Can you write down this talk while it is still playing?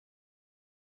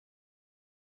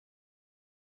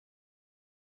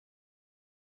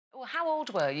Well, how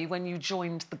old were you when you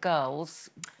joined the girls,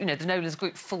 you know, the Nolans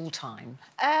group full-time?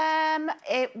 I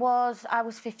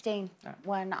was 15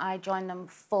 when I joined them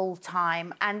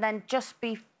full-time. And then just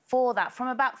before that, from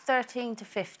about 13 to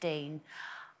 15,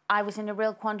 I was in a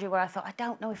real quandary where I thought, I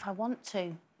don't know if I want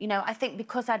to. You know, I think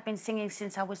because I'd been singing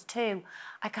since I was 2,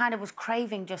 I kind of was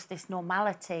craving just this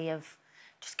normality of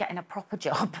just getting a proper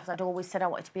job. I'd always said I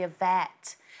wanted to be a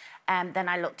vet. Then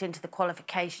I looked into the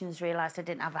qualifications, realised I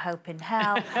didn't have a hope in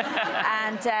hell.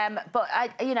 But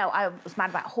I was mad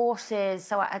about horses,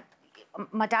 so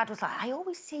my dad was like, I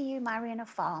always see you marrying a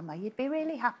farmer. You'd be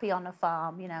really happy on a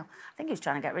farm, you know. I think he was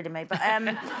trying to get rid of me, but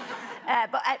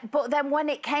then when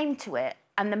it came to it,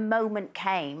 and the moment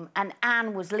came, and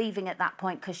Anne was leaving at that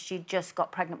point because she'd just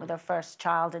got pregnant with her first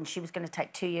child and she was going to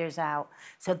take 2 years out.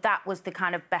 So that was the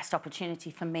kind of best opportunity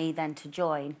for me then to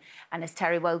join. And as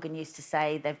Terry Wogan used to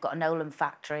say, they've got a Nolan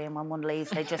factory and when one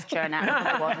leaves, they just churn out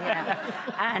another one, you know.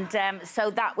 And so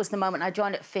that was the moment. I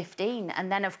joined at 15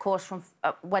 and then, of course,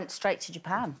 went straight to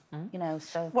Japan, you know,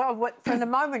 so... Well, from the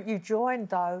moment you joined,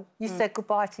 though, you said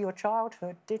goodbye to your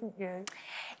childhood, didn't you?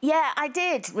 Yeah, I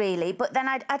did, really, but then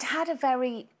I'd had a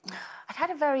very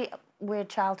weird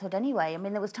childhood anyway. I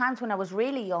mean, there was times when I was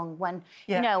really young when,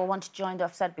 you know, I wanted to join,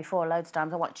 I've said before loads of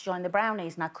times, I wanted to join the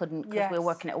Brownies and I couldn't because we were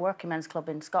working at a working men's club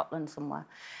in Scotland somewhere.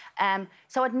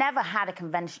 So I'd never had a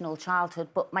conventional childhood,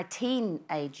 but my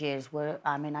teenage years were,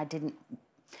 I mean,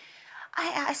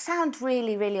 I sound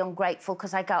really, really ungrateful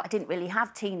because I didn't really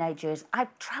have teenagers. I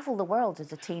travelled the world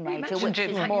as a teenager, You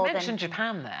mentioned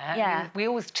Japan there. Yeah. We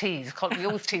always tease,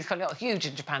 Coleen, huge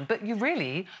in Japan, but you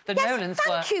really, the Nolans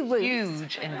were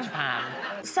huge in Japan.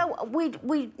 So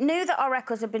we knew that our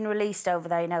records had been released over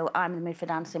there, you know, I'm in the Mood for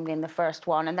Dancing being the first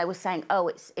one, and they were saying, oh,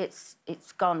 it's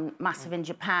gone massive in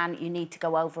Japan, you need to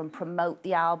go over and promote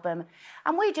the album.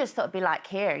 And we just thought it'd be like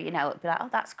here, you know, it'd be like, oh,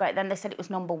 that's great. Then they said it was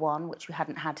 #1, which we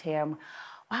hadn't had here. And,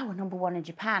 wow, we're #1 in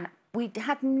Japan. We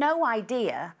had no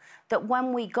idea that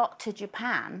when we got to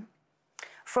Japan,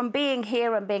 from being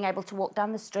here and being able to walk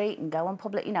down the street and go on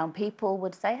public, you know, and people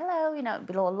would say hello, you know, it'd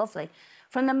be all lovely.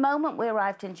 From the moment we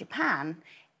arrived in Japan,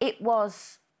 it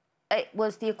was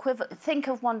the equivalent. Think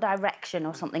of One Direction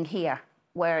or something here,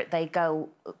 where they go.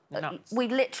 Nuts. We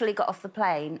literally got off the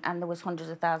plane and there was hundreds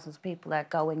of thousands of people there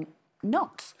going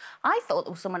nuts. I thought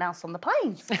there was someone else on the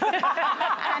plane.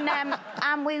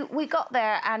 and we got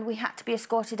there and we had to be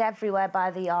escorted everywhere by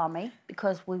the army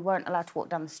because we weren't allowed to walk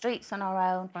down the streets on our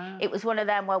own. Wow. It was one of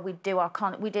them where we'd do our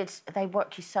they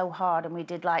work you so hard, and we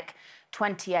did like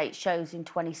 28 shows in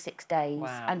 26 days.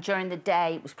 Wow. And during the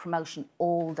day it was promotion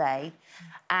all day,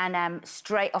 and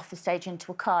straight off the stage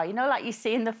into a car, you know, like you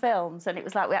see in the films. And it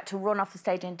was like we had to run off the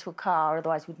stage into a car,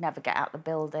 otherwise we'd never get out the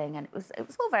building. And it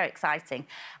was all very exciting.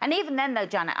 And even then, though,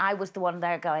 Janet, I was the one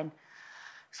there going,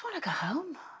 I just want to go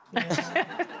home.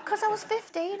 Because I was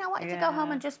 15, I wanted to go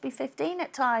home and just be 15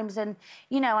 at times, and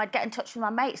you know, I'd get in touch with my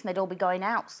mates and they'd all be going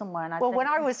out somewhere. And when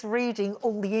I was reading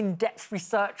all the in-depth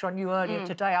research on you earlier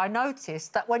today, I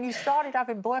noticed that when you started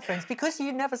having boyfriends, because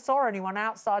you never saw anyone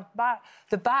outside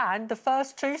the band, the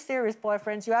first 2 serious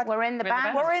boyfriends you had were in the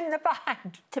band. Were in the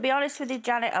band. To be honest with you,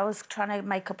 Janet, I was trying to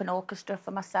make up an orchestra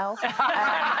for myself.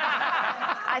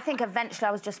 I think eventually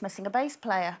I was just missing a bass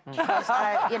player.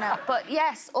 You know, but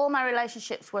yes, all my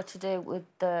relationships were to do with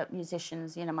the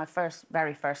musicians. You know, my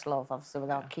very first love, obviously, with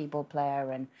our keyboard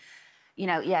player, and you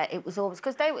know, yeah, it was always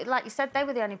because they, like you said, they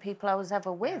were the only people I was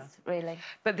ever with, really.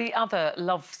 But the other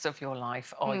loves of your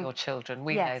life are your children.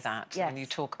 We know that, and you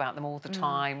talk about them all the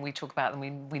time. We talk about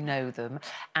them. We know them,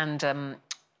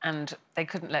 and they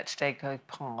couldn't let today go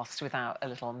past without a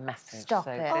little message. Stop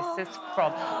it. This is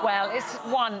from, well,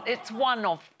 it's one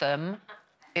of them.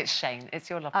 It's Shane. It's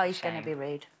your love. Oh, he's going to be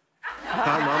rude.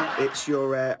 Hi, Mum. It's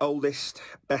your oldest,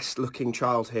 best-looking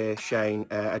child here, Shane.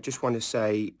 I just want to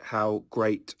say how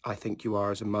great I think you are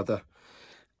as a mother,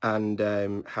 and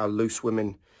how loose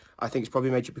women. I think it's probably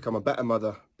made you become a better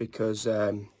mother because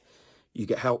you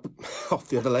get help off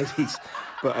the other ladies.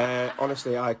 But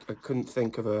honestly, I couldn't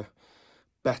think of a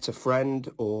better friend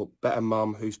or better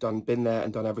mum who's been there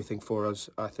and done everything for us.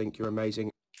 I think you're amazing.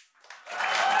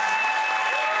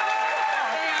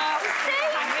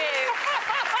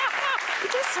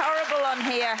 You're just horrible on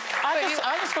here.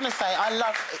 I just want to say, I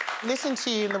love listening to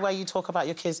you and the way you talk about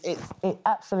your kids. It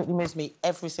absolutely moves me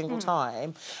every single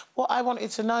time. What I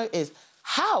wanted to know is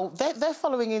how they're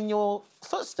following in your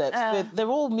footsteps. They're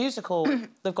all musical.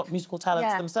 They've got musical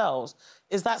talents themselves.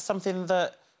 Is that something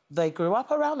that they grew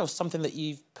up around, or something that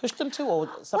you've pushed them to, or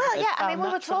something? Well, yeah, I mean, we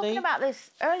were naturally? talking about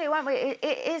this earlier, weren't we?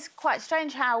 It is quite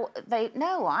strange how they...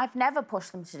 No, I've never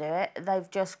pushed them to do it. They've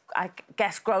just, I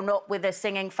guess, grown up with a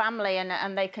singing family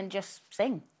and they can just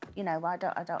sing. You know, I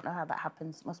don't know how that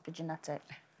happens. It must be genetic.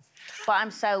 But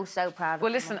I'm so proud of them.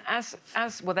 Well, listen,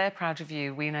 well, they're proud of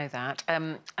you, we know that.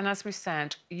 And as we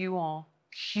said, you are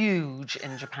huge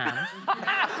in Japan. To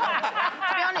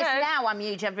be honest, now I'm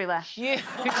huge everywhere. Huge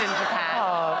in Japan.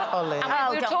 Oh, Coleen.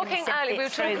 We were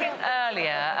talking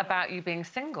earlier about you being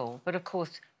single, but of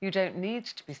course you don't need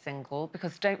to be single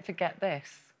because don't forget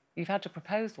this. You've had a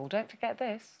proposal. Don't forget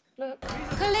this. Look.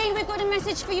 Coleen, we've got a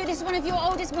message for you. This is one of your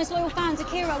oldest, most loyal fans,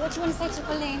 Akira. What do you want to say to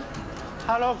Coleen?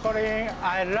 Hello, Coleen.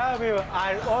 I love you.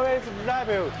 I always love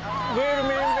you. Will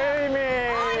me, marry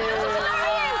me.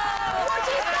 What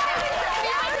do you say?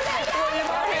 Will you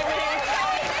marry me?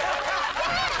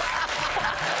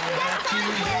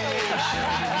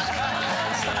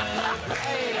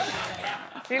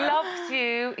 He loves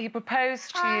you. He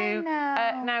proposed to you.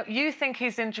 Now, you think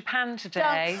he's in Japan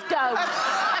today. Don't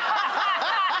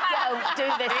do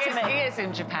this to me. He is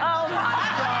in Japan. Oh, my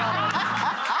God.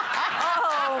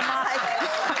 Oh, my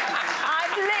God.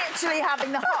 I'm literally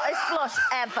having the hottest flush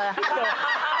ever.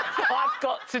 I've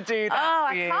got to do that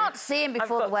for you. I can't see him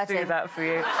before the wedding. I've got to do that for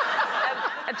you.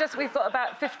 We've got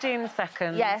about 15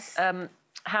 seconds. Yes.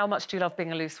 How much do you love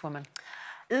being a loose woman?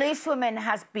 Loose Woman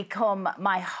has become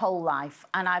my whole life,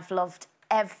 and I've loved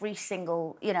every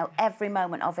single, you know, every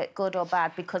moment of it, good or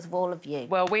bad, because of all of you.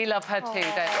 Well, we love her too, don't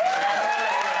we?